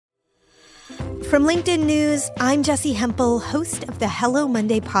From LinkedIn News, I'm Jessie Hempel, host of the Hello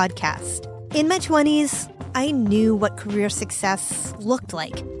Monday podcast. In my 20s, I knew what career success looked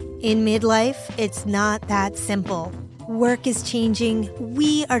like. In midlife, it's not that simple. Work is changing,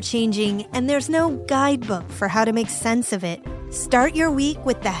 we are changing, and there's no guidebook for how to make sense of it. Start your week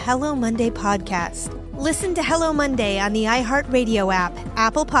with the Hello Monday podcast. Listen to Hello Monday on the iHeartRadio app,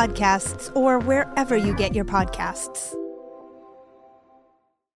 Apple Podcasts, or wherever you get your podcasts.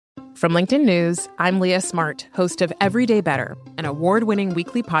 From LinkedIn News, I'm Leah Smart, host of Everyday Better, an award-winning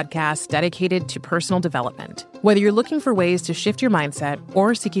weekly podcast dedicated to personal development. Whether you're looking for ways to shift your mindset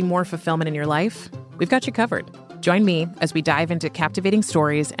or seeking more fulfillment in your life, we've got you covered. Join me as we dive into captivating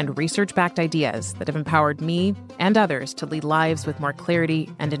stories and research-backed ideas that have empowered me and others to lead lives with more clarity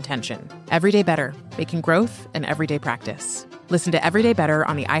and intention. Everyday Better, making growth an everyday practice. Listen to Everyday Better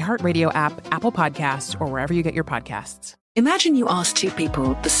on the iHeartRadio app, Apple Podcasts, or wherever you get your podcasts. Imagine you ask two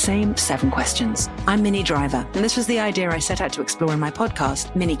people the same 7 questions. I'm Minnie Driver, and this was the idea I set out to explore in my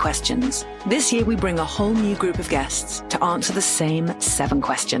podcast, Mini Questions. This year, we bring a whole new group of guests to answer the same 7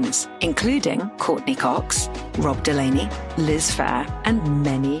 questions, including Courtney Cox, Rob Delaney, Liz Phair, and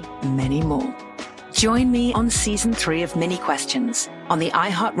many, many more. Join me on Season 3 of Mini Questions on the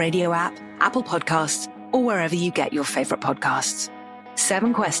iHeartRadio app, Apple Podcasts, or wherever you get your favorite podcasts.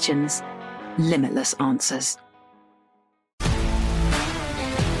 7 questions, limitless answers.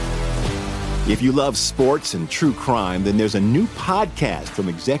 If you love sports and true crime, then there's a new podcast from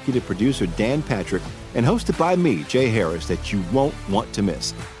executive producer Dan Patrick and hosted by me, Jay Harris, that you won't want to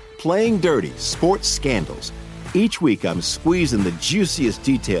miss. Playing Dirty: Sports Scandals. Each week, I'm squeezing the juiciest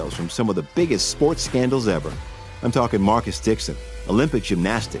details from some of the biggest sports scandals ever. I'm talking Marcus Dixon, Olympic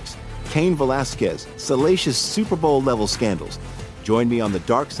gymnastics, Cain Velasquez, salacious Super Bowl-level scandals. Join me on the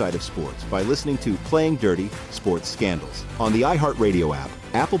dark side of sports by listening to Playing Dirty: Sports Scandals on the iHeartRadio app,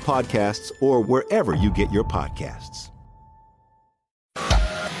 Apple Podcasts, or wherever you get your podcasts.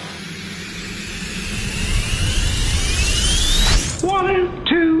 One,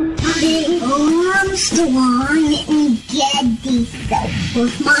 two, three. Armstrong and Getty Show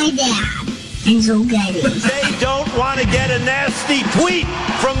with my dad, Enzo Getty. They don't want to get a nasty tweet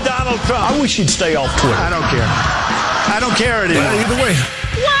from Donald Trump. I wish he'd stay off Twitter. I don't care. I don't care anymore. Either way.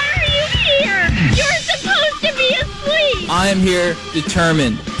 Why are you here? You're supposed to be asleep. I am here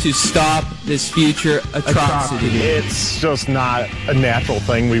determined to stop this future atrocity. It's just not a natural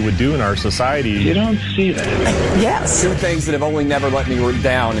thing we would do in our society. You don't see that. Yes. 2 things that have only never let me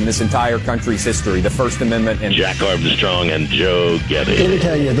down in this entire country's history: the First Amendment and Jack Armstrong and Joe Getty. Let me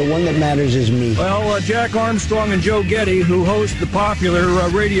tell you, the one that matters is me. Well, Jack Armstrong and Joe Getty, who host the popular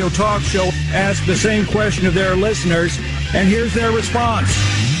radio talk show, ask the same question of their listeners, and here's their response.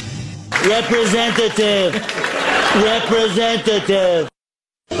 Representative.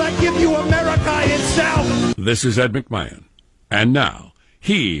 I give you America itself. This is Ed McMahon. And now,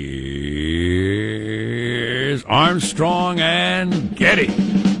 here's Armstrong and Getty.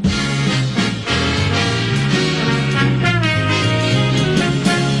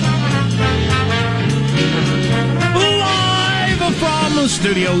 Live from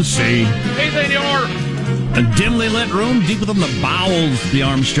Studio C. Hey, senor. A dimly lit room deep within the bowels of the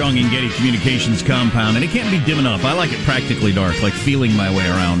Armstrong and Getty Communications compound. And it can't be dim enough. I like it practically dark, like feeling my way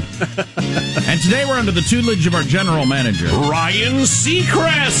around. And today we're under the tutelage of our general manager, Ryan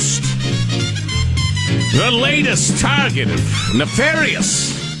Seacrest. The latest target of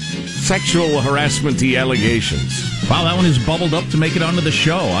nefarious sexual harassment-y allegations. Wow, that one has bubbled up to make it onto the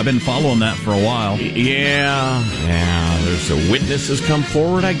show. I've been following that for a while. Yeah. There's a witness has come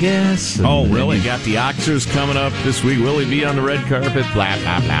forward, I guess. Oh, really? You got the Oxers coming up this week. Will he be on the red carpet? Blah,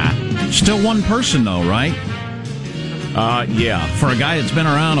 blah, blah. Still one person, though, right? Yeah. For a guy that's been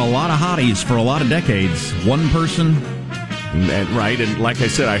around a lot of hotties for a lot of decades, one person. Right, and like I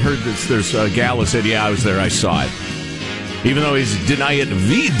said, I heard this. There's a gal that said, yeah, I was there, I saw it. Even though he's denied it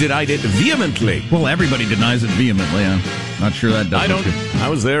vehemently. Well, everybody denies it vehemently. I'm not sure that does. I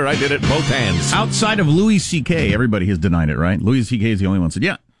was there. I did it both hands. Outside of Louis C.K., everybody has denied it, right? Louis C.K. is the only one that said,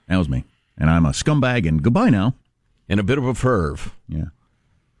 yeah, that was me. And I'm a scumbag, and goodbye now. And a bit of a perv. Yeah.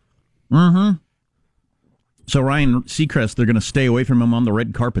 Mm-hmm. So Ryan Seacrest, they're going to stay away from him on the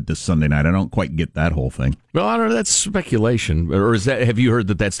red carpet this Sunday night. I don't quite get that whole thing. Well, I don't know. That's speculation. Or is that? Have you heard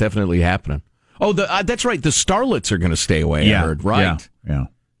that that's definitely happening? Oh, that's right. The Starlets are going to stay away, I heard, right? Yeah.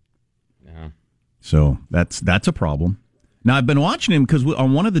 So that's a problem. Now, I've been watching him because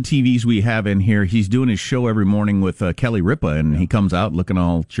on one of the TVs we have in here, he's doing his show every morning with Kelly Ripa, and he comes out looking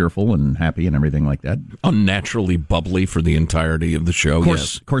all cheerful and happy and everything like that. Unnaturally bubbly for the entirety of the show,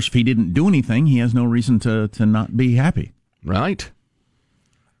 yes. Of course, if he didn't do anything, he has no reason to not be happy. Right.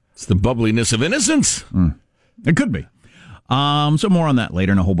 It's the bubbliness of innocence. It could be. So more on that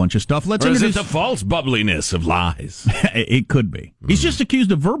later and a whole bunch of stuff. Let's or is introduce it the false bubbliness of lies? It could be. He's just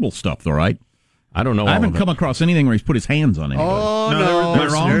accused of verbal stuff, though, right? I don't know. I haven't come across anything where he's put his hands on anybody. Oh, no.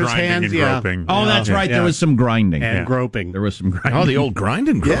 There's grinding and groping. Oh, that's right. There was some grinding. And groping. There was some grinding. Oh, the old grind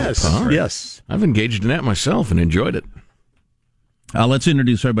and grope. Yes, huh? yes. I've engaged in that myself and enjoyed it. Let's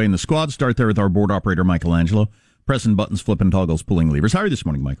introduce everybody in the squad. Start there with our board operator, Michelangelo. Pressing buttons, flipping toggles, pulling levers. How are you this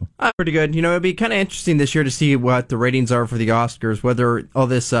morning, Michael? Pretty good. You know, it'd be kind of interesting this year to see what the ratings are for the Oscars, whether all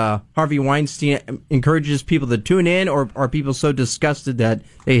this Harvey Weinstein encourages people to tune in, or are people so disgusted that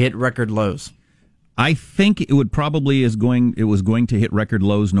they hit record lows? I think it would probably was going to hit record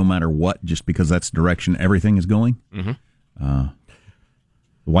lows no matter what, just because that's the direction everything is going. Mm-hmm. The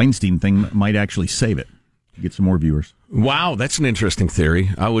Weinstein thing might actually save it. Get some more viewers. Wow, that's an interesting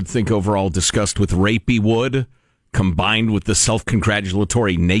theory. I would think overall disgust with rapey wood, combined with the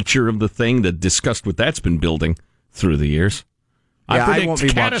self-congratulatory nature of the thing, the disgust with that's been building through the years. Yeah, I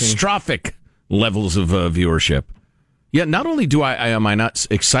predict catastrophic levels of viewership. Yeah, not only am I not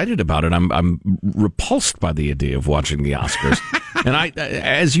excited about it, I'm repulsed by the idea of watching the Oscars. And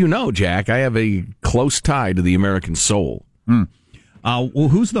as you know, Jack, I have a close tie to the American soul. Well,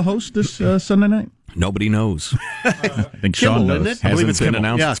 who's the host this Sunday night? Nobody knows. I think Sean knows. I believe it's been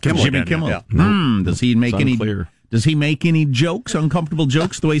Kimmel. announced. Yeah, Jimmy Kimmel. Yeah. Does he make any jokes, uncomfortable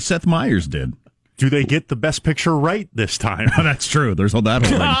jokes, the way Seth Meyers did? Do they get the best picture right this time? Oh, that's true. There's all that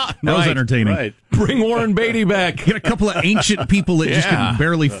whole thing. That was entertaining. Right. Bring Warren Beatty back. Get a couple of ancient people that just can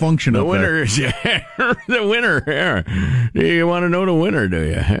barely function the up winner, there. Yeah, the winner. Yeah. You want to know the winner, do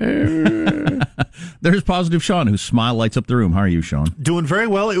you? There's Positive Sean, whose smile lights up the room. How are you, Sean? Doing very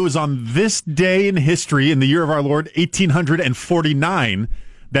well. It was on this day in history, in the year of our Lord, 1849,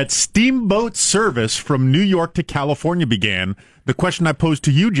 that steamboat service from New York to California began. The question I posed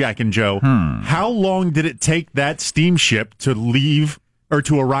to you, Jack and Joe, how long did it take that steamship to leave or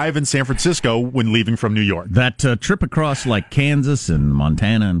to arrive in San Francisco when leaving from New York? That trip across like Kansas and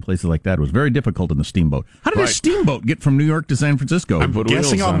Montana and places like that was very difficult in the steamboat. How did a steamboat get from New York to San Francisco? I'm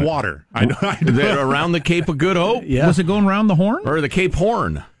guessing on water. I know. They're around the Cape of Good Hope? Yeah. Was it going around the Horn? Or the Cape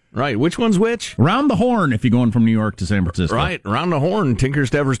Horn? Right, which one's which? Round the Horn if you're going from New York to San Francisco. Right, round the Horn, Tinker's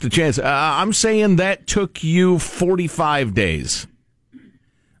to Everest to Chance. I'm saying that took you 45 days.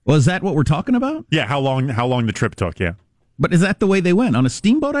 Well, is that what we're talking about? Yeah, how long the trip took, yeah. But is that the way they went? On a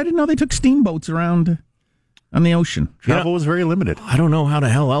steamboat? I didn't know they took steamboats around on the ocean. Travel was very limited. I don't know how the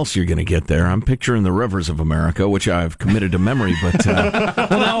hell else you're going to get there. I'm picturing the rivers of America, which I've committed to memory, but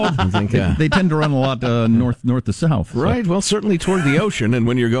I think, they tend to run a lot north to south. So. Right, well, certainly toward the ocean, and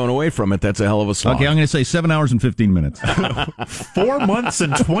when you're going away from it, that's a hell of a slog. Okay, I'm going to say 7 hours and 15 minutes. 4 months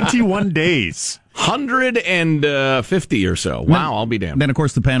and 21 days. 150 or so. Wow, I'll be damned. Then, of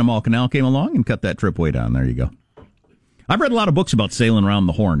course, the Panama Canal came along and cut that trip way down. There you go. I've read a lot of books about sailing around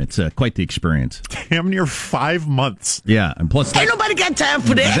the Horn. It's quite the experience. Damn near 5 months. Yeah, and plus... Ain't nobody got time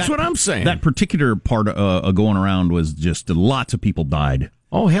for that. That's what I'm saying. That particular part going around was just lots of people died.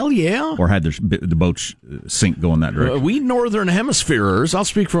 Oh, hell yeah. Or had the boats sink going that direction. We Northern Hemispherers, I'll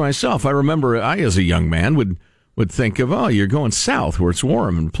speak for myself. I remember I, as a young man, would think of, you're going south where it's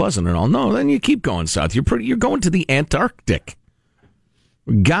warm and pleasant and all. No, then you keep going south. You're going to the Antarctic.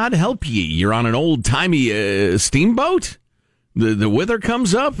 God help ye. You're on an old-timey steamboat. The weather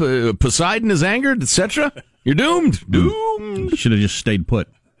comes up. Poseidon is angered, etc. You're doomed. Doomed. Should have just stayed put.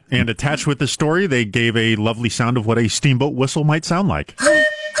 And attached with the story, they gave a lovely sound of what a steamboat whistle might sound like.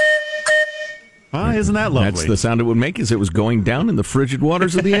 Isn't that lovely? That's the sound it would make as it was going down in the frigid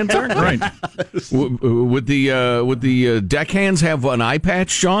waters of the Antarctic. Right. Would the deckhands have an eye patch,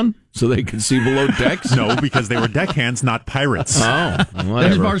 Sean, so they could see below decks? No, because they were deckhands, not pirates. Oh,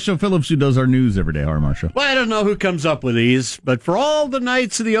 There's Marshall Phillips, who does our news every day. How are Marshall? Well, I don't know who comes up with these, but for all the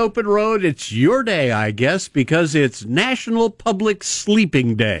nights of the open road, it's your day, I guess, because it's National Public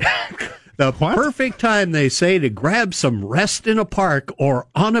Sleeping Day. The perfect time, they say, to grab some rest in a park or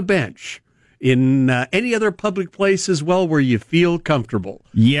on a bench. In any other public place as well where you feel comfortable.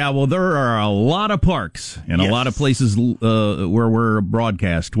 Yeah, well, there are a lot of parks and a lot of places where we're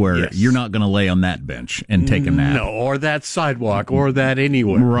broadcast where you're not going to lay on that bench and take a nap. No, or that sidewalk, or that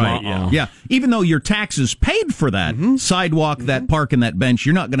anywhere. Right, yeah. Even though your taxes paid for that sidewalk, that park, and that bench,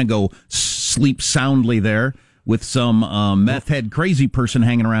 you're not going to go sleep soundly there with some meth head crazy person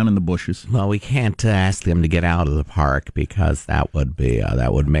hanging around in the bushes. Well, we can't ask them to get out of the park because that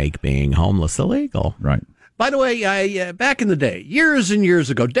would make being homeless illegal. Right. By the way, back in the day, years and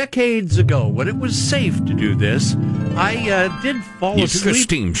years ago, decades ago, when it was safe to do this, I did fall asleep. You took a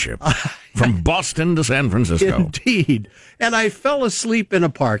steamship. From Boston to San Francisco. Indeed. And I fell asleep in a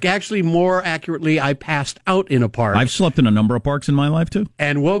park. Actually, more accurately, I passed out in a park. I've slept in a number of parks in my life, too.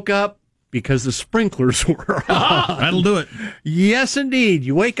 And woke up because the sprinklers were on. That'll do it. Yes, indeed.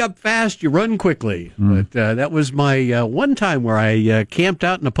 You wake up fast, you run quickly. But that was my one time where I camped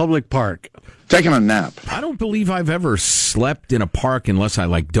out in a public park. Taking a nap. I don't believe I've ever slept in a park unless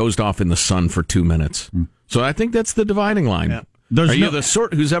I dozed off in the sun for 2 minutes. So I think that's the dividing line. Yeah. Are you the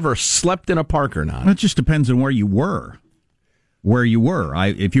sort who's ever slept in a park or not? It just depends on where you were.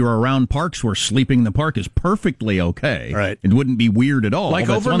 If you were around parks where sleeping in the park is perfectly okay, right? It wouldn't be weird at all. Like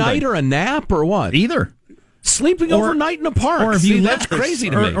overnight or a nap or what? Either. Sleeping overnight in a park. Or if you that's crazy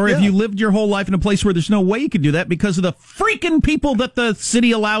to me. Or if you lived your whole life in a place where there's no way you could do that because of the freaking people that the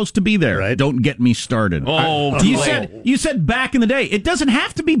city allows to be there. Right. Don't get me started. You said back in the day. It doesn't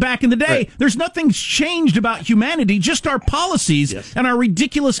have to be back in the day. Right. There's nothing changed about humanity, just our policies and our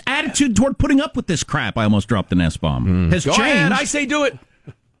ridiculous attitude toward putting up with this crap. I almost dropped an S-bomb. Has Go changed. ahead. I say do it.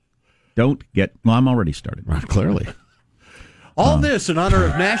 I'm already started. Right, clearly. All this in honor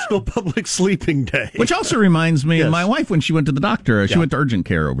of National Public Sleeping Day. Which also reminds me of my wife when she went to the doctor. She went to urgent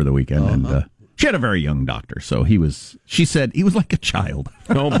care over the weekend, and she had a very young doctor. So she said he was like a child.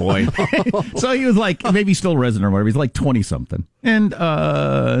 Oh, boy. So he was like, maybe still resident or whatever. He's like 20-something. And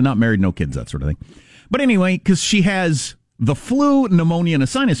not married, no kids, that sort of thing. But anyway, because she has the flu, pneumonia, and a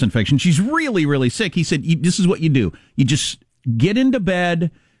sinus infection. She's really, really sick. He said, this is what you do. You just get into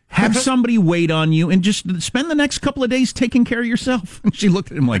bed, have somebody wait on you, and just spend the next couple of days taking care of yourself. And she looked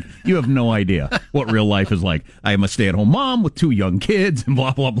at him like, you have no idea what real life is like. I am a stay-at-home mom with 2 young kids and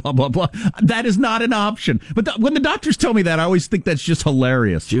blah, blah, blah, blah, blah. That is not an option. But when the doctors tell me that, I always think that's just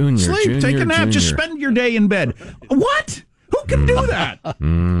hilarious. Sleep, take a nap, just spend your day in bed. What? Who can do that?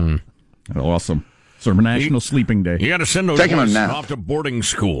 Awesome. So National Sleeping Day. You got to send those boys off to boarding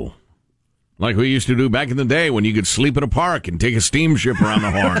school. Like we used to do back in the day when you could sleep in a park and take a steamship around the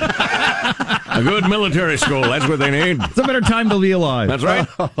horn. A good military school, that's what they need. It's a better time to be alive. That's right.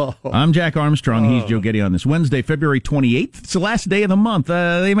 I'm Jack Armstrong. He's Joe Getty on this Wednesday, February 28th. It's the last day of the month.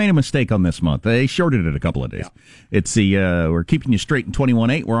 They made a mistake on this month. They shorted it a couple of days. Yeah. It's we're keeping you straight in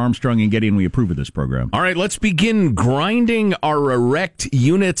 21.8. We're Armstrong and Getty, and we approve of this program. All right, let's begin grinding our erect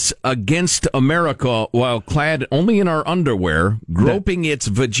units against America while clad only in our underwear, groping its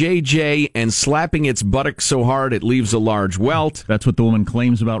vajayjay, and slapping its buttocks so hard it leaves a large welt. That's what the woman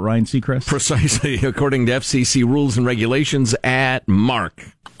claims about Ryan Seacrest? Precisely, according to FCC rules and regulations at Mark.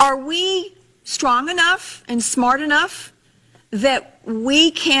 Are we strong enough and smart enough that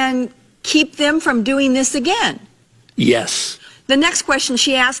we can keep them from doing this again? Yes. The next question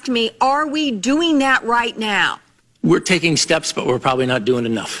she asked me, are we doing that right now? We're taking steps, but we're probably not doing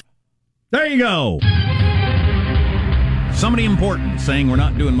enough. There you go. Somebody important saying we're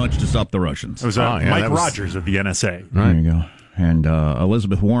not doing much to stop the Russians. It was Mike Rogers of the NSA. There you go. And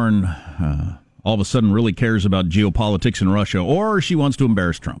Elizabeth Warren all of a sudden really cares about geopolitics in Russia, or she wants to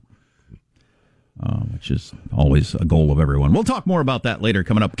embarrass Trump, which is always a goal of everyone. We'll talk more about that later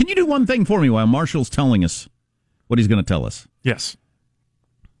coming up. Can you do one thing for me while Marshall's telling us what he's going to tell us? Yes.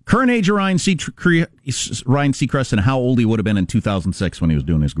 Current age of Ryan Seacrest and how old he would have been in 2006 when he was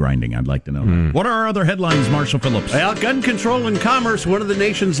doing his grinding. I'd like to know that. What are our other headlines, Marshall Phillips? Well, gun control and commerce, one of the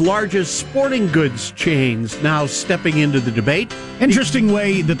nation's largest sporting goods chains, now stepping into the debate. Interesting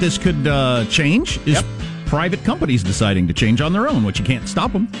way that this could change is private companies deciding to change on their own, which you can't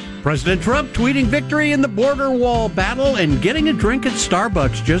stop them. President Trump tweeting victory in the border wall battle, and getting a drink at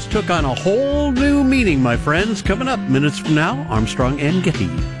Starbucks just took on a whole new meaning, my friends. Coming up minutes from now, Armstrong and Getty.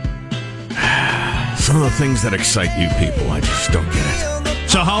 Some of the things that excite you people, I just don't get it.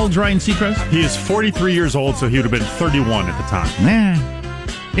 So how old's Ryan Seacrest? He is 43 years old, so he would have been 31 at the time. Nah.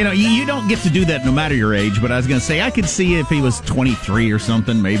 You know, you don't get to do that no matter your age, but I was going to say, I could see if he was 23 or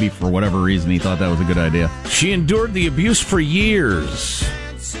something, maybe for whatever reason he thought that was a good idea. She endured the abuse for years.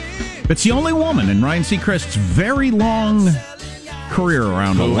 It's the only woman in Ryan Seacrest's very long career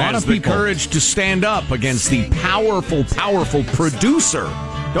around a lot of people. Who has the courage to stand up against the powerful, powerful producer.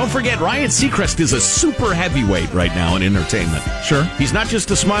 Don't forget, Ryan Seacrest is a super heavyweight right now in entertainment. Sure. He's not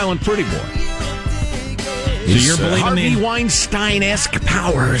just a smiling pretty boy. So you're believing Harvey Weinstein-esque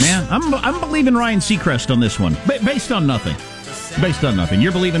powers. Yeah, I'm believing Ryan Seacrest on this one, based on nothing. Based on nothing.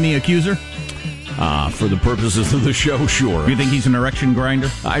 You're believing the accuser? For the purposes of the show, sure. You think he's an erection grinder?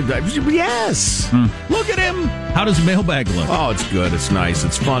 Yes. Look at him. How does the mailbag look? Oh, it's good. It's nice.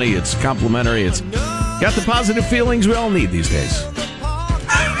 It's funny. It's complimentary. It's got the positive feelings we all need these days.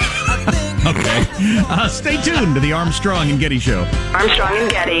 Okay. Stay tuned to the Armstrong and Getty Show. Armstrong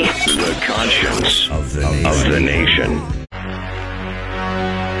and Getty. The conscience of the nation.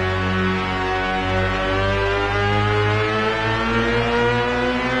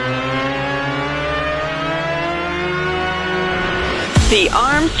 The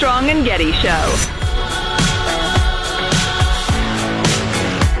Armstrong and Getty Show.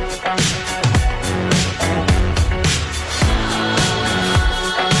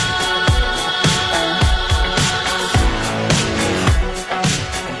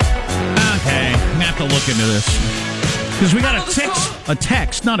 Look into this because we got a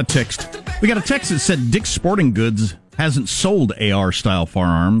text, not a text. We got a text that said Dick's Sporting Goods hasn't sold AR style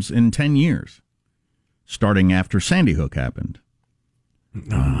firearms in 10 years, starting after Sandy Hook happened.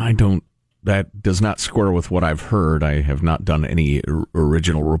 That does not square with what I've heard. I have not done any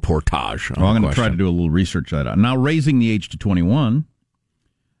original reportage. Well, I'm going to try to do a little research on that. Now, raising the age to 21.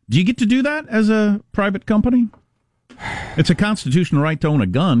 Do you get to do that as a private company? It's a constitutional right to own a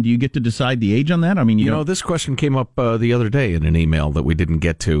gun. Do you get to decide the age on that? I mean, you know, this question came up the other day in an email that we didn't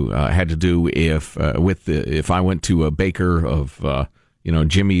get to. Had to do if I went to a baker of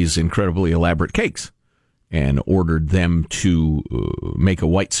Jimmy's incredibly elaborate cakes and ordered them to make a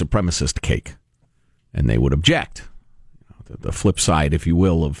white supremacist cake, and they would object. The flip side, if you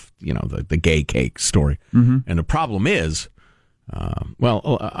will, of the gay cake story. Mm-hmm. And the problem is, I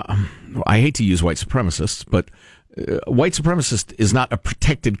hate to use white supremacists, but white supremacist is not a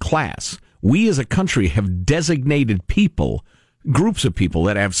protected class. We as a country have designated groups of people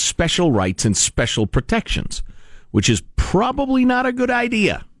that have special rights and special protections, which is probably not a good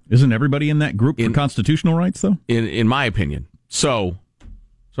idea. Isn't everybody in that group for constitutional rights, though? In my opinion. So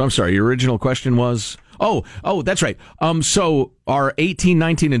I'm sorry, your original question was... Oh, that's right. So our 18,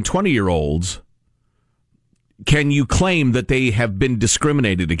 19, and 20-year-olds, can you claim that they have been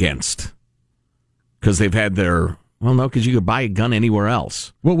discriminated against? Because they've had their... Well, no, because you could buy a gun anywhere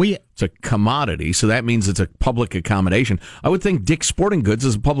else. Well, it's a commodity, so that means it's a public accommodation. I would think Dick's Sporting Goods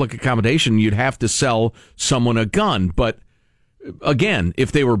is a public accommodation. You'd have to sell someone a gun. But, again,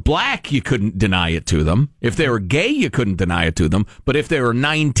 if they were black, you couldn't deny it to them. If they were gay, you couldn't deny it to them. But if they were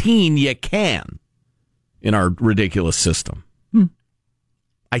 19, you can in our ridiculous system.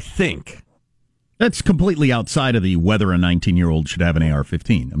 I think. That's completely outside of the whether a 19-year-old should have an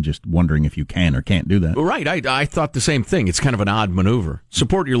AR-15. I'm just wondering if you can or can't do that. Right. I thought the same thing. It's kind of an odd maneuver.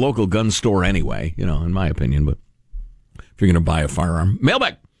 Support your local gun store anyway, in my opinion. But if you're going to buy a firearm.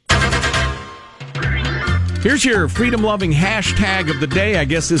 Mailbag. Here's your freedom-loving hashtag of the day. I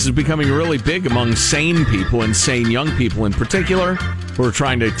guess this is becoming really big among sane people and sane young people in particular who are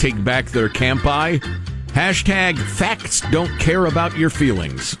trying to take back their camp-I. Hashtag facts don't care about your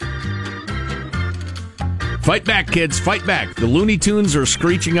feelings. Fight back, kids. Fight back. The Looney Tunes are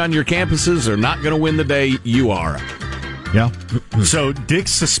screeching on your campuses. They're not going to win the day. You are. Yeah. So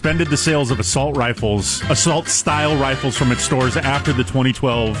Dick's suspended the sales of assault style rifles from its stores after the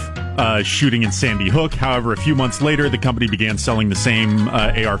 2012 shooting in Sandy Hook. However, a few months later, the company began selling the same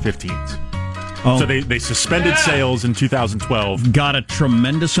AR-15s. Oh. So they suspended sales in 2012. Got a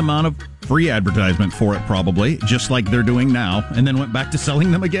tremendous amount of free advertisement for it, probably, just like they're doing now, and then went back to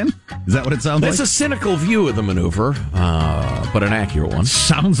selling them again? Is that what it sounds like? That's a cynical view of the maneuver, but an accurate one.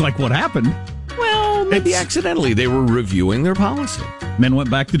 Sounds like what happened. Well, maybe accidentally. They were reviewing their policy. Men went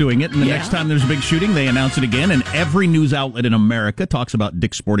back to doing it, and the next time there's a big shooting, they announce it again, and every news outlet in America talks about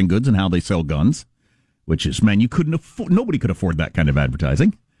Dick's Sporting Goods and how they sell guns, which is, man, nobody could afford that kind of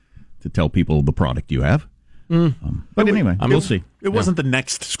advertising to tell people the product you have. But anyway, we'll see. It wasn't the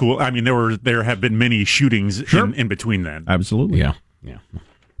next school. I mean, there have been many shootings in between then. Absolutely. Yeah.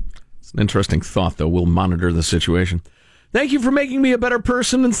 It's an interesting thought, though. We'll monitor the situation. Thank you for making me a better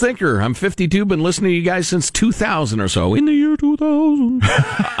person and thinker. I'm 52, been listening to you guys since 2000 or so. In the year 2000.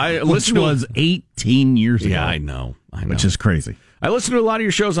 Which was 18 years ago. Yeah, I know. Which is crazy. I listen to a lot of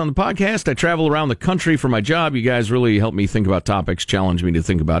your shows on the podcast. I travel around the country for my job. You guys really help me think about topics, challenge me to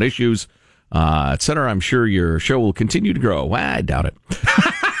think about issues, etc. I'm sure your show will continue to grow. Well, I doubt it.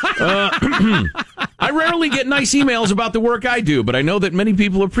 I rarely get nice emails about the work I do, but I know that many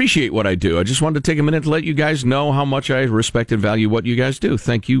people appreciate what I do. I just wanted to take a minute to let you guys know how much I respect and value what you guys do.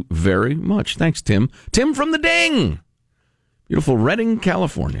 Thank you very much. Thanks, Tim. Tim from the Ding. Beautiful Redding,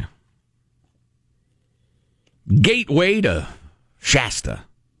 California. Gateway to Shasta.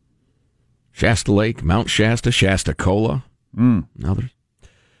 Shasta Lake, Mount Shasta, Shasta-Cola, and others.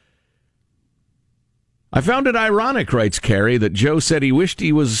 I found it ironic, writes Carrie, that Joe said he wished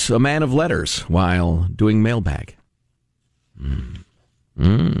he was a man of letters while doing mailbag.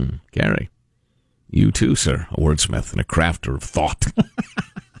 Carrie. You too, sir, a wordsmith and a crafter of thought,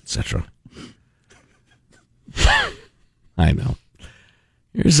 etc. I know.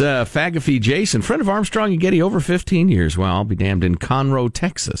 Here's Fagafee Jason, friend of Armstrong and Getty, over 15 years. Well, I'll be damned, in Conroe,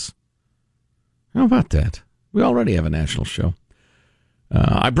 Texas. How about that? We already have a national show.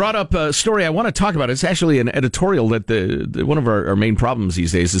 I brought up a story I want to talk about. It's actually an editorial that one of our main problems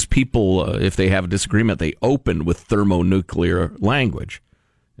these days is people, if they have a disagreement, they open with thermonuclear language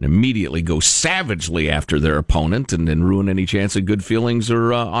and immediately go savagely after their opponent and then ruin any chance of good feelings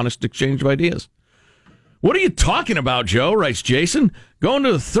or honest exchange of ideas. What are you talking about, Joe? Writes Jason. Going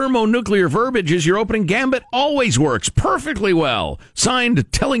to thermonuclear verbiage as your opening gambit always works perfectly well.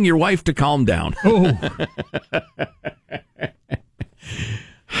 Signed, telling your wife to calm down. Oh.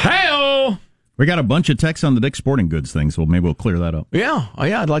 Hey-o! We got a bunch of texts on the Dick's Sporting Goods thing, so maybe we'll clear that up. Yeah,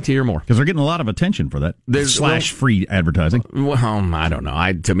 I'd like to hear more. Because they're getting a lot of attention for that. Slash free advertising. Well, I don't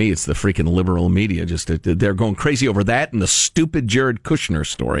know. To me, it's the freaking liberal media. They're going crazy over that and the stupid Jared Kushner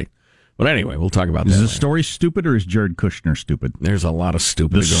story. But anyway, we'll talk about that. Is the story stupid or is Jared Kushner stupid? There's a lot of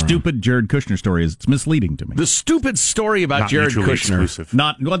stupid. The stupid Jared Kushner story it's misleading to me. The stupid story about Jared Kushner. Exclusive.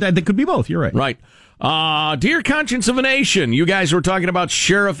 They could be both. You're right. Right. Dear conscience of a nation, you guys were talking about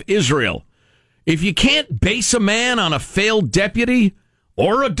Sheriff Israel. If you can't base a man on a failed deputy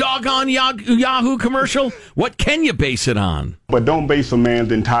or a doggone Yahoo commercial, what can you base it on? But don't base a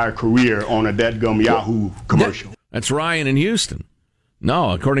man's entire career on a dadgum Yahoo commercial. That's Ryan in Houston.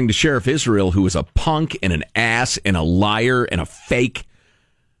 No, according to Sheriff Israel, who is a punk and an ass and a liar and a fake,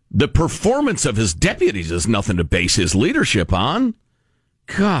 the performance of his deputies is nothing to base his leadership on.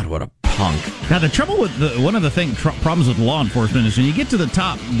 God, what a punk. Now, the trouble with one of the problems with law enforcement is when you get to the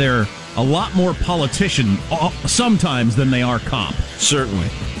top, they're a lot more politician sometimes than they are cop. Certainly.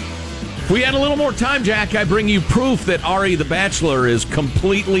 If we had a little more time, Jack, I bring you proof that Ari the Bachelor is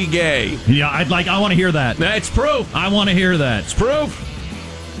completely gay. Yeah, I want to hear that. That's proof. I want to hear that. It's proof.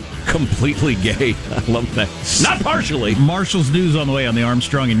 Completely gay. I love that. Not partially. Marshall's News on the way on the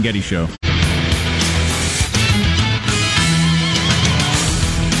Armstrong and Getty Show.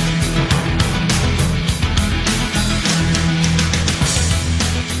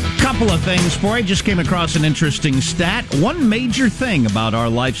 Couple of things for you. Just came across an interesting stat. One major thing about our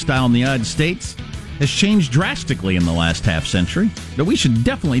lifestyle in the United States has changed drastically in the last half century that we should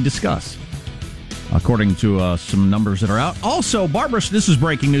definitely discuss, according to some numbers that are out. Also, this is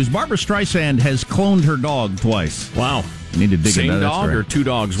breaking news. Barbra Streisand has cloned her dog twice. Wow. You need to dig into that. Same dog or two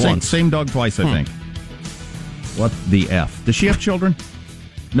dogs once? Same dog twice, I think. What the F? Does she have children?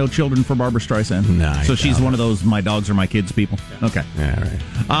 No children for Barbra Streisand? No. So she's one of those my dogs are my kids people? Okay. Yeah,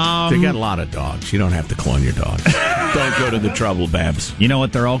 right. They got a lot of dogs. You don't have to clone your dog. Don't go to the trouble, Babs. You know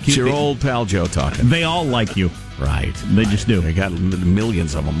what? They're all cute. It's your old pal Joe talking. They all like you. Right. They just do. They got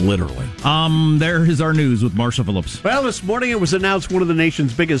millions of them, literally. There is our news with Marshall Phillips. Well, this morning it was announced one of the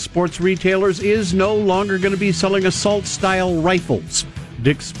nation's biggest sports retailers is no longer going to be selling assault-style rifles.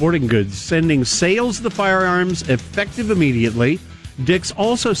 Dick's Sporting Goods sending sales of the firearms effective immediately. Dick's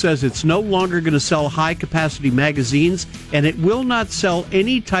also says it's no longer going to sell high-capacity magazines, and it will not sell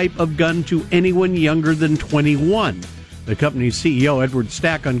any type of gun to anyone younger than 21. The company's CEO, Edward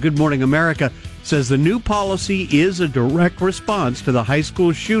Stack, on Good Morning America, says the new policy is a direct response to the high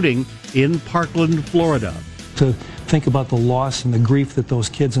school shooting in Parkland, Florida. To think about the loss and the grief that those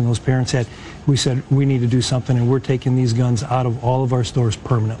kids and those parents had, we said we need to do something, and we're taking these guns out of all of our stores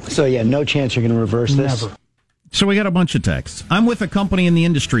permanently. So, no chance you're going to reverse this? Never. So we got a bunch of texts. I'm with a company in the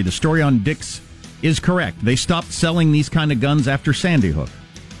industry. The story on Dick's is correct. They stopped selling these kind of guns after Sandy Hook.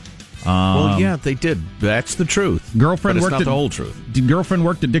 Well, yeah, they did. That's the truth. Girlfriend but it's worked not at, the whole truth. Girlfriend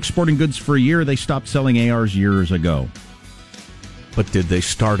worked at Dick's Sporting Goods for a year. They stopped selling ARs years ago. But did they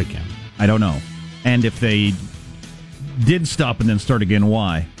start again? I don't know. And if they did stop and then start again,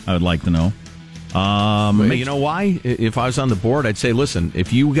 why? I would like to know. You know why? If I was on the board, I'd say, listen,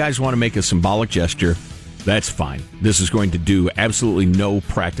 if you guys want to make a symbolic gesture, that's fine. This is going to do absolutely no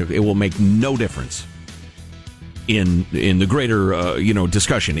practical. It will make no difference in the greater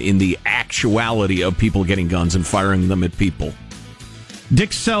discussion, in the actuality of people getting guns and firing them at people.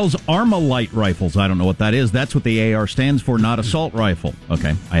 Dick's sells Armalite rifles. I don't know what that is. That's what the AR stands for, not assault rifle.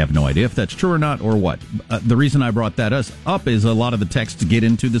 Okay, I have no idea if that's true or not or what. The reason I brought that up is a lot of the texts get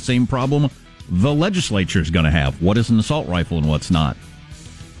into the same problem the legislature is going to have. What is an assault rifle and what's not?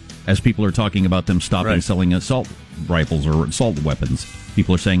 As people are talking about them stopping selling assault rifles or assault weapons.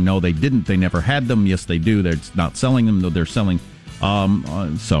 People are saying, no, they didn't. They never had them. Yes, they do. They're not selling them, though they're selling.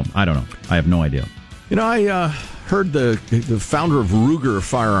 So, I don't know. I have no idea. You know, I heard the founder of Ruger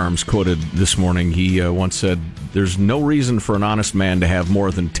Firearms quoted this morning. He once said, there's no reason for an honest man to have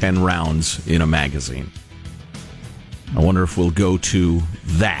more than 10 rounds in a magazine. I wonder if we'll go to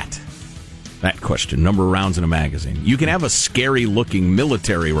that question, number of rounds in a magazine. You can have a scary-looking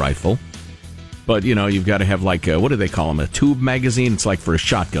military rifle, but, you've got to have, what do they call them, a tube magazine? It's like for a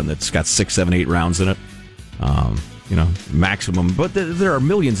shotgun that's got 6, 7, 8 rounds in it. maximum. But there are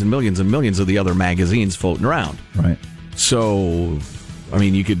millions and millions and millions of the other magazines floating around. Right. So, I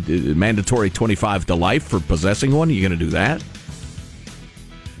mean, you could mandatory 25 to life for possessing one. Are you going to do that?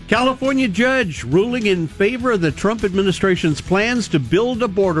 California judge ruling in favor of the Trump administration's plans to build a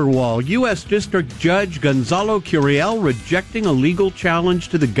border wall. U.S. District Judge Gonzalo Curiel rejecting a legal challenge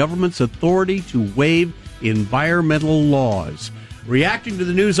to the government's authority to waive environmental laws. Reacting to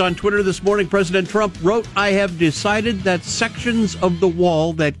the news on Twitter this morning, President Trump wrote, "I have decided that sections of the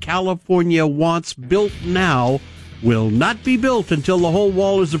wall that California wants built now will not be built until the whole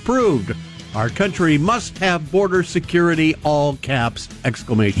wall is approved. Our country must have border security, all caps,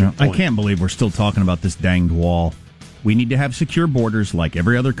 exclamation point." I can't believe we're still talking about this danged wall. We need to have secure borders like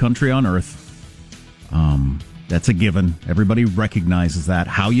every other country on earth. That's a given. Everybody recognizes that.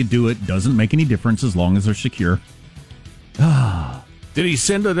 How you do it doesn't make any difference as long as they're secure. Did he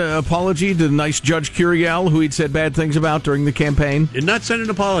send an apology to nice Judge Curiel, who he'd said bad things about during the campaign? Did not send an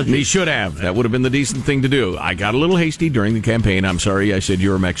apology. He should have. That would have been the decent thing to do. "I got a little hasty during the campaign. I'm sorry I said you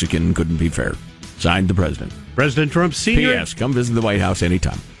were Mexican and couldn't be fair." Signed, the president. President Trump's senior... P.S. Come visit the White House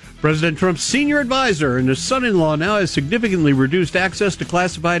anytime. President Trump's senior advisor and his son-in-law now has significantly reduced access to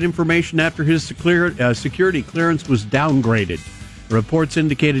classified information after his security clearance was downgraded. Reports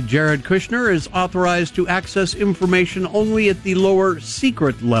indicated Jared Kushner is authorized to access information only at the lower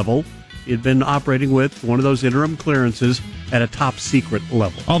secret level. He had been operating with one of those interim clearances at a top secret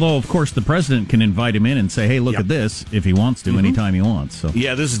level. Although, of course, the president can invite him in and say, "Hey, look at this," if he wants to, anytime he wants. So,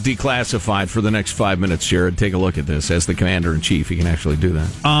 yeah, this is declassified for the next 5 minutes, Jared. Take a look at this. As the commander-in-chief, he can actually do that.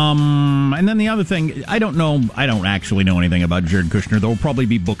 And then the other thing, I don't actually know anything about Jared Kushner. There will probably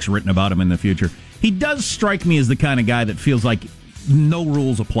be books written about him in the future. He does strike me as the kind of guy that feels like no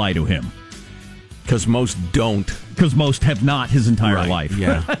rules apply to him. Because most don't. Because most have not his entire life.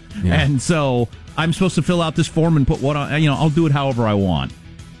 Yeah. And so I'm supposed to fill out this form and put what I'll do it however I want.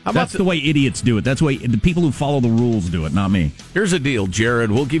 That's the way idiots do it. That's the way the people who follow the rules do it, not me. Here's a deal,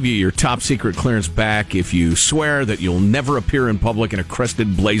 Jared. We'll give you your top secret clearance back if you swear that you'll never appear in public in a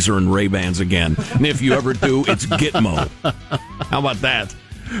crested blazer and Ray-Bans again. And if you ever do, it's Gitmo. How about that?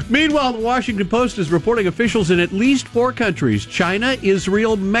 Meanwhile, the Washington Post is reporting officials in at least 4 countries, China,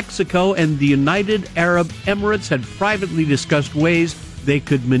 Israel, Mexico, and the United Arab Emirates, had privately discussed ways they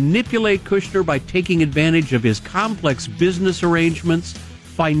could manipulate Kushner by taking advantage of his complex business arrangements,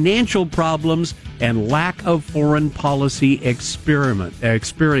 financial problems, and lack of foreign policy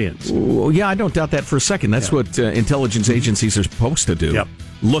experience. Well, yeah, I don't doubt that for a second. That's what intelligence agencies are supposed to do. Yep.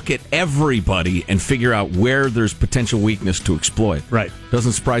 Look at everybody and figure out where there's potential weakness to exploit. Right.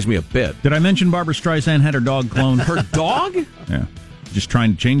 Doesn't surprise me a bit. Did I mention Barbara Streisand had her dog cloned? Her dog? Yeah. Just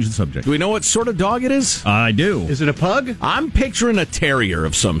trying to change the subject. Do we know what sort of dog it is? I do. Is it a pug? I'm picturing a terrier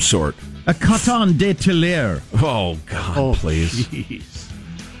of some sort. A Coton de Tulare. Oh, God, please. Jeez.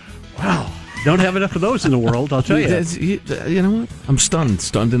 Wow. Don't have enough of those in the world, I'll tell you. You know what? I'm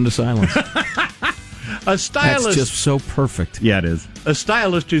stunned into silence. A stylist. That's just so perfect. Yeah, it is. A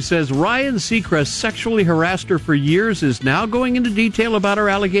stylist who says Ryan Seacrest sexually harassed her for years is now going into detail about her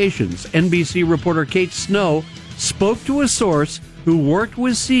allegations. NBC reporter Kate Snow spoke to a source who worked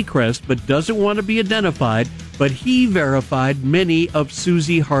with Seacrest but doesn't want to be identified, but he verified many of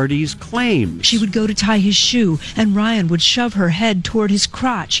Susie Hardy's claims. She would go to tie his shoe, and Ryan would shove her head toward his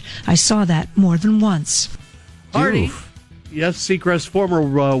crotch. I saw that more than once. Hardy... Yes, Seacrest's former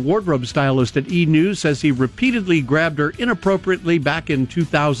wardrobe stylist at E! News says he repeatedly grabbed her inappropriately back in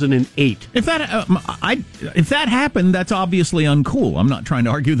 2008. If that happened, that's obviously uncool. I'm not trying to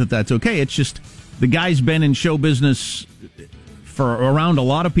argue that that's okay. It's just the guy's been in show business for around a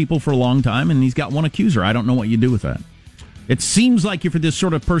lot of people for a long time, and he's got one accuser. I don't know what you do with that. It seems like if you're this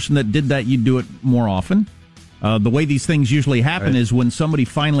sort of person that did that, you'd do it more often. The way these things usually happen is when somebody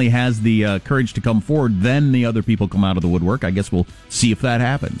finally has the courage to come forward, then the other people come out of the woodwork. I guess we'll see if that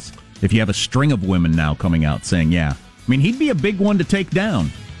happens. If you have a string of women now coming out saying, yeah. I mean, he'd be a big one to take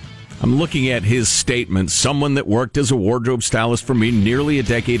down. I'm looking at his statement. Someone that worked as a wardrobe stylist for me nearly a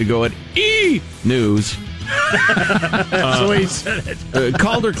decade ago at E! News. So he said it.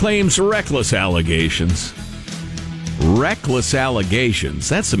 Calder claims reckless allegations. Reckless allegations.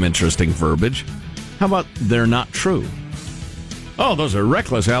 That's some interesting verbiage. How about they're not true? Oh, those are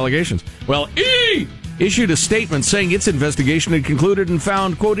reckless allegations. Well, E! issued a statement saying its investigation had concluded and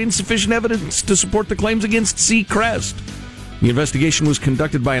found, quote, insufficient evidence to support the claims against Seacrest. The investigation was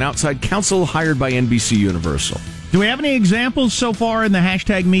conducted by an outside counsel hired by NBC Universal. Do we have any examples so far in the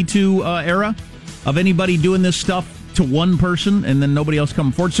hashtag MeToo era of anybody doing this stuff to one person and then nobody else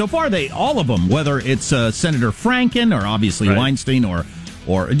coming forward? So far, all of them, whether it's Senator Franken or obviously Weinstein or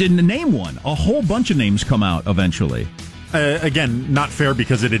or didn't name one. A whole bunch of names come out eventually. Again, not fair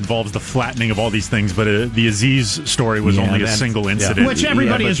because it involves the flattening of all these things, but the Aziz story was only a single incident. Which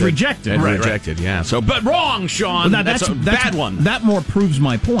everybody has rejected. Rejected, yeah. So, but wrong, Sean. Well, that's a bad one. That more proves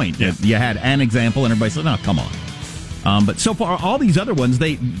my point. Yeah. You had an example, and everybody said, no, come on. But so far, all these other ones,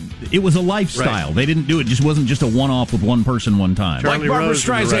 it was a lifestyle. Right. They didn't do it. Just wasn't just a one-off with one person one time. Like Barbara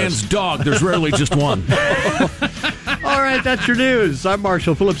Streisand's dog, there's rarely just one. All right, that's your news. I'm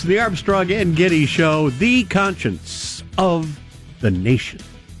Marshall Phillips of the Armstrong and Getty Show, the conscience of the nation.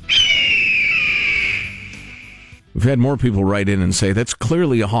 We've had more people write in and say that's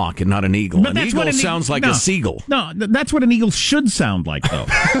clearly a hawk and not an eagle. But an eagle sounds like a seagull. No, that's what an eagle should sound like, though.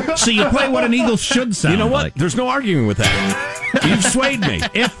 So you play what an eagle should sound like. You know what? There's no arguing with that. You've swayed me.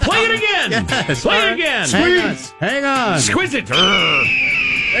 Play it again. Yes. Play it again. Hang on. Squeeze it.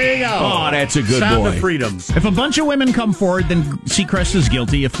 There you go. Oh, that's a good Sound boy. of freedom. If a bunch of women come forward, then Seacrest is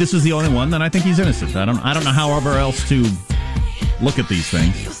guilty. If this is the only one, then I think he's innocent. I don't know however else to look at these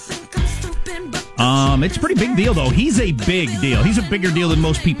things. It's a pretty big deal, though. He's a big deal. He's a bigger deal than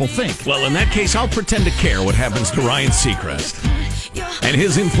most people think. Well, in that case, I'll pretend to care what happens to Ryan Seacrest and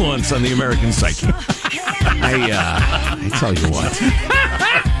his influence on the American psyche. I tell you what.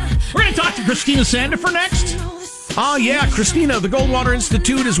 We're going to talk to Christina Sandifer next. Oh, yeah, Christina, the Goldwater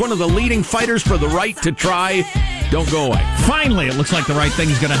Institute is one of the leading fighters for the right to try. Don't go away. Finally, it looks like the right thing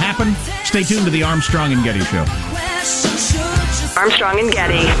is going to happen. Stay tuned to the Armstrong and Getty Show. Armstrong and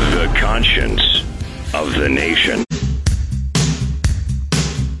Getty. The conscience of the nation.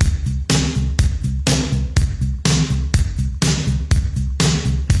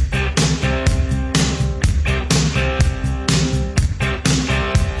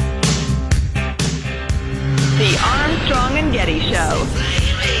 The Armstrong and Getty Show.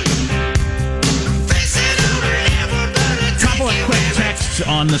 Couple of quick texts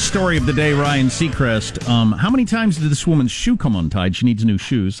on the story of the day, Ryan Seacrest. How many times did this woman's shoe come untied? She needs new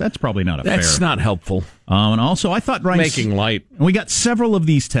shoes. That's probably not fair. That's not helpful. And also, I thought Ryan... Making light. We got several of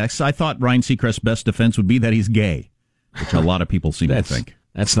these texts. I thought Ryan Seacrest's best defense would be that he's gay, which a lot of people seem to think.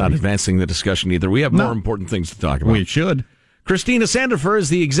 That's not advancing the discussion either. We have more important things to talk about. We should. Christina Sandifer is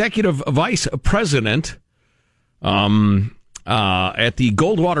the executive vice president at the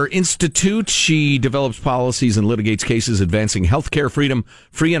Goldwater Institute. She develops policies and litigates cases advancing healthcare freedom,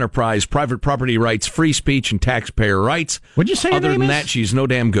 free enterprise, private property rights, free speech, and taxpayer rights. What'd you say her Other name than is? that, she's no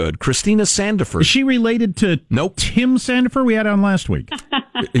damn good. Christina Sandifer. Is she related to Tim Sandifer we had on last week?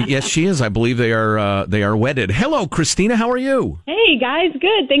 Yes, she is. I believe they are wedded. Hello, Christina. How are you? Hey, guys.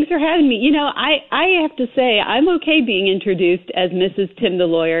 Good. Thanks for having me. You know, I have to say I'm okay being introduced as Mrs. Tim the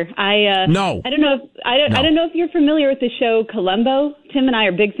lawyer. No. I don't know if you're familiar with the show Columbo. Tim and I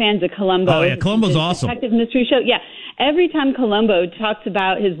are big fans of Columbo. Oh, yeah. Columbo's awesome. Detective mystery show. Yeah. Every time Columbo talks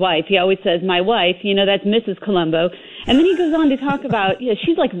about his wife, he always says, my wife, that's Mrs. Columbo. And then he goes on to talk about,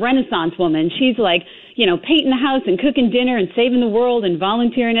 she's like Renaissance woman. She's like, painting the house and cooking dinner and saving the world and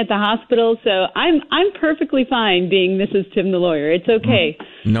volunteering at the hospital. So I'm perfectly fine being Mrs. Tim the lawyer. It's okay.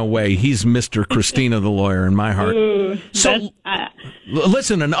 No way. He's Mr. Christina the lawyer in my heart. Ooh, so,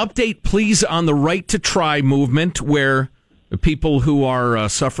 listen, an update, please, on the right to try movement where people who are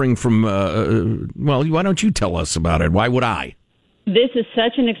suffering from, why don't you tell us about it? Why would I? This is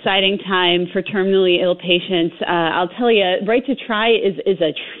such an exciting time for terminally ill patients. I'll tell you, Right to Try is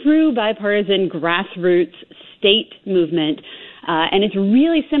a true bipartisan grassroots state movement. And it's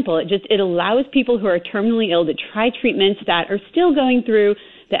really simple. It allows people who are terminally ill to try treatments that are still going through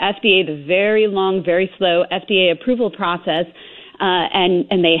the FDA, the very long, very slow FDA approval process.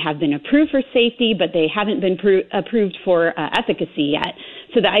 And they have been approved for safety, but they haven't been approved for efficacy yet.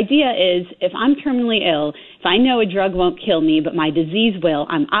 So the idea is, if I'm terminally ill, if I know a drug won't kill me, but my disease will,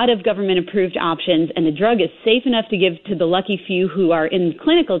 I'm out of government-approved options, and the drug is safe enough to give to the lucky few who are in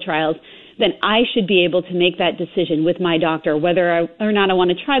clinical trials, then I should be able to make that decision with my doctor whether or not I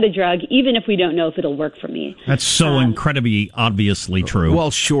want to try the drug, even if we don't know if it'll work for me. That's so incredibly obviously true. Well,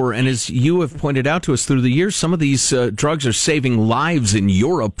 sure. And as you have pointed out to us through the years, some of these drugs are saving lives in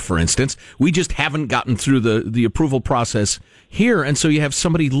Europe, for instance. We just haven't gotten through the approval process here. And so you have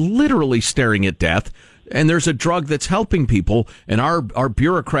somebody literally staring at death. And there's a drug that's helping people, and our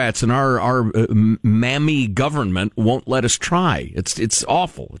bureaucrats and our mammy government won't let us try. It's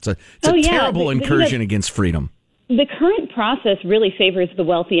awful. It's a terrible incursion against freedom. The current process really favors the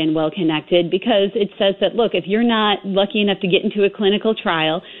wealthy and well-connected because it says that, look, if you're not lucky enough to get into a clinical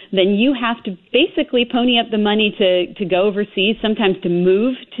trial, then you have to basically pony up the money to go overseas, sometimes to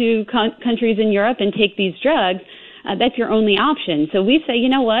move to countries in Europe and take these drugs. that's your only option. So we say, you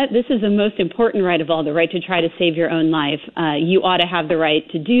know what, this is the most important right of all, the right to try to save your own life. You ought to have the right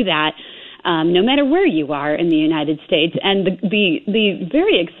to do that, no matter where you are in the United States. And the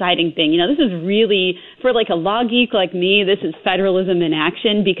very exciting thing, this is really, for like a law geek like me, this is federalism in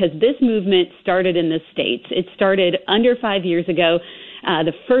action, because this movement started in the states. It started under 5 years ago.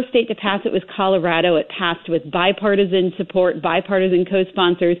 The first state to pass it was Colorado. It passed with bipartisan support, bipartisan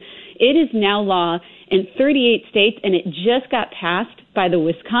co-sponsors. It is now law in 38 states, and it just got passed by the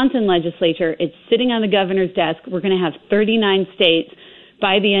Wisconsin legislature. It's sitting on the governor's desk. We're going to have 39 states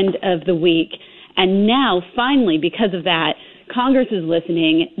by the end of the week. And now, finally, because of that, Congress is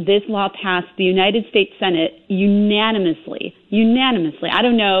listening. This law passed the United States Senate unanimously. I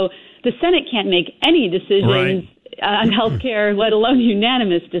don't know. The Senate can't make any decisions on health care, let alone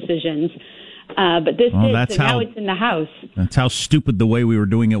unanimous decisions. But this now it's in the House. That's how stupid the way we were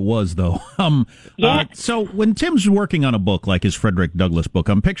doing it was, though. So when Tim's working on a book like his Frederick Douglass book,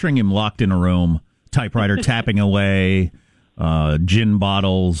 I'm picturing him locked in a room, typewriter tapping away, gin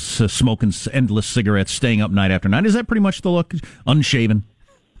bottles, smoking endless cigarettes, staying up night after night. Is that pretty much the look? Unshaven?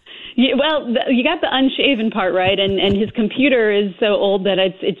 Yeah, well, you got the unshaven part right, and his computer is so old that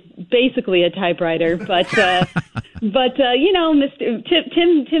it's basically a typewriter. But Mr.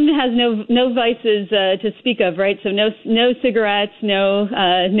 Tim has no vices to speak of, right? So no cigarettes, no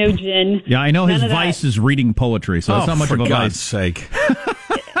gin. Yeah, I know his vice is reading poetry, so it's not much of a vice. For God's sake.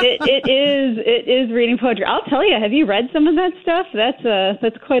 It is reading poetry. I'll tell you, have you read some of that stuff?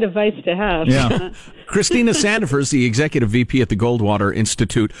 That's quite a vice to have. Yeah. Christina Sandifer is the executive VP at the Goldwater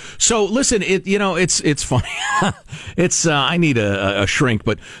Institute. So listen, it's funny. I need a shrink,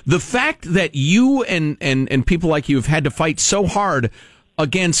 but the fact that you and people like you have had to fight so hard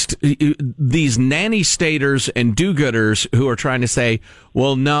against these nanny staters and do-gooders who are trying to say,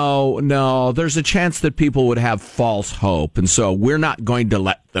 well, no, there's a chance that people would have false hope, and so we're not going to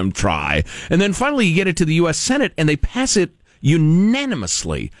let them try. And then finally you get it to the U.S. Senate, and they pass it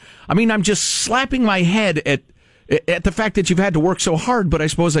unanimously. I mean, I'm just slapping my head at the fact that you've had to work so hard, but I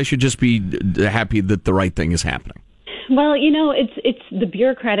suppose I should just be happy that the right thing is happening. Well, it's the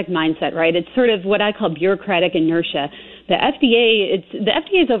bureaucratic mindset, right? It's sort of what I call bureaucratic inertia. The FDA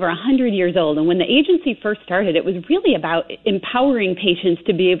is over 100 years old, and when the agency first started, it was really about empowering patients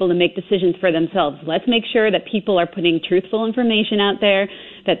to be able to make decisions for themselves. Let's make sure that people are putting truthful information out there,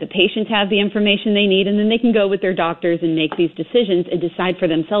 that the patients have the information they need, and then they can go with their doctors and make these decisions and decide for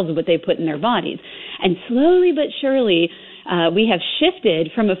themselves what they put in their bodies. And slowly but surely, we have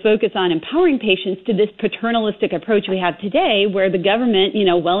shifted from a focus on empowering patients to this paternalistic approach we have today, where the government,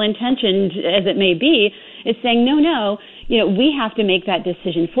 well-intentioned as it may be, is saying, no, we have to make that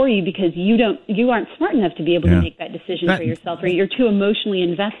decision for you because you aren't smart enough to be able to make that decision for yourself, or you're too emotionally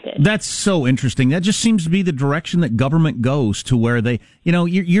invested. That's so interesting. That just seems to be the direction that government goes, to where they,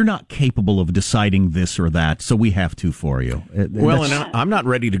 you're not capable of deciding this or that, so we have to for you. Well, and I'm not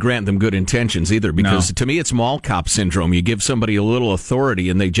ready to grant them good intentions either, because to me it's mall cop syndrome. You give somebody a little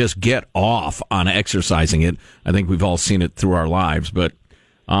authority and they just get off on exercising it. I think we've all seen it through our lives. But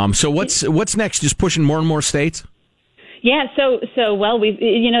so what's next? Just pushing more and more states? Yeah,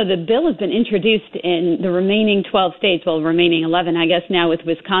 the bill has been introduced in the remaining 12 states, remaining 11, I guess, now with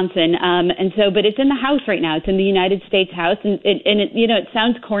Wisconsin. But it's in the House right now. It's in the United States House. And it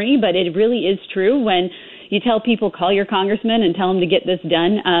sounds corny, but it really is true when you tell people, call your congressman and tell them to get this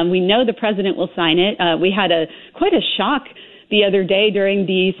done. We know the president will sign it. We had quite a shock the other day during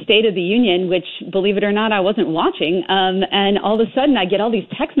the State of the Union, which, believe it or not, I wasn't watching. And all of a sudden I get all these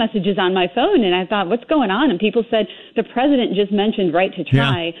text messages on my phone, and I thought, what's going on? And people said, the president just mentioned right to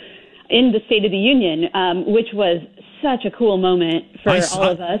try in the State of the Union, which was such a cool moment for all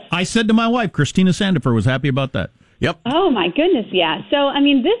of us. I said to my wife, Christina Sandifer was happy about that. Yep. Oh my goodness, yeah. So I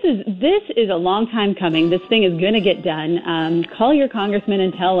mean, this is a long time coming. This thing is going to get done. Call your congressman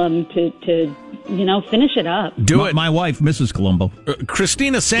and tell him to finish it up. Do it. My wife, Mrs. Colombo.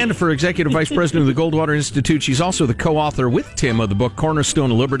 Christina Sandifer, Executive Vice President of the Goldwater Institute. She's also the co-author with Tim of the book Cornerstone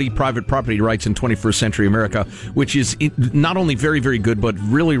of Liberty, Private Property Rights in 21st Century America, which is not only very, very good, but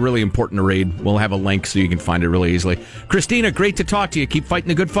really, really important to read. We'll have a link so you can find it really easily. Christina, great to talk to you. Keep fighting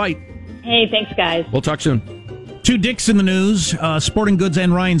the good fight. Hey, thanks, guys. We'll talk soon. Two dicks in the news, Sporting Goods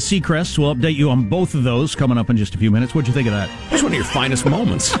and Ryan Seacrest. We'll update you on both of those coming up in just a few minutes. What'd you think of that? That's one of your finest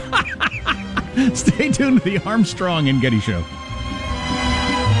moments. Stay tuned to the Armstrong and Getty Show.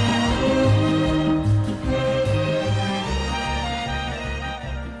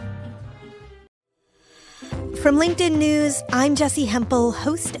 From LinkedIn News, I'm Jessie Hempel,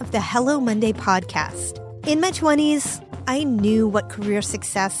 host of the Hello Monday podcast. In my 20s, I knew what career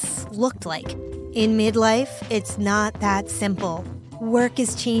success looked like. In midlife, it's not that simple. Work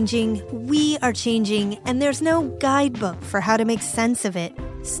is changing, we are changing, and there's no guidebook for how to make sense of it.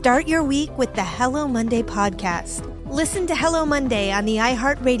 Start your week with the Hello Monday podcast. Listen to Hello Monday on the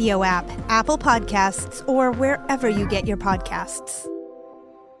iHeartRadio app, Apple Podcasts, or wherever you get your podcasts.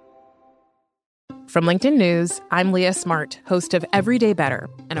 From LinkedIn News, I'm Leah Smart, host of Everyday Better,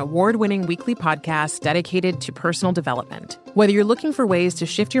 an award-winning weekly podcast dedicated to personal development. Whether you're looking for ways to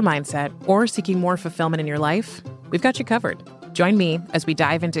shift your mindset or seeking more fulfillment in your life, we've got you covered. Join me as we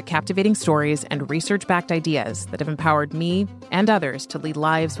dive into captivating stories and research-backed ideas that have empowered me and others to lead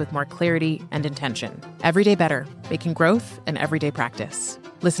lives with more clarity and intention. Everyday Better, making growth an everyday practice.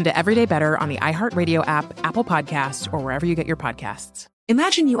 Listen to Everyday Better on the iHeartRadio app, Apple Podcasts, or wherever you get your podcasts.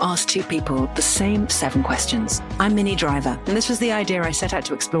 Imagine you ask two people the same 7 questions. I'm Minnie Driver, and this was the idea I set out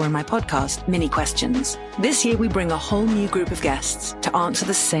to explore in my podcast, Mini Questions. This year, we bring a whole new group of guests to answer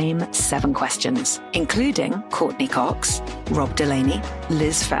the same 7 questions, including Courtney Cox, Rob Delaney,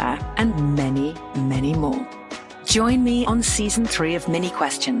 Liz Phair, and many, many more. Join me on Season 3 of Mini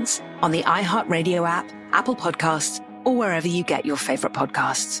Questions on the iHeartRadio app, Apple Podcasts, or wherever you get your favorite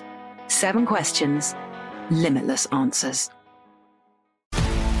podcasts. 7 questions, limitless answers.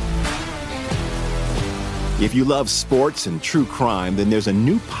 If you love sports and true crime, then there's a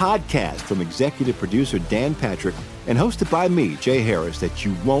new podcast from executive producer Dan Patrick and hosted by me, Jay Harris, that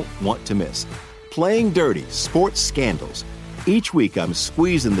you won't want to miss. Playing Dirty: Sports Scandals. Each week, I'm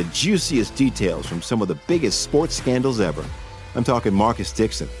squeezing the juiciest details from some of the biggest sports scandals ever. I'm talking Marcus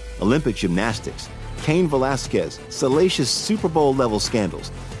Dixon, Olympic gymnastics, Cain Velasquez, salacious Super Bowl-level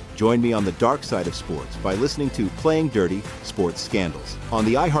scandals. Join me on the dark side of sports by listening to Playing Dirty: Sports Scandals on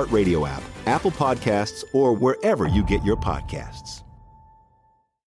the iHeartRadio app, Apple Podcasts, or wherever you get your podcasts.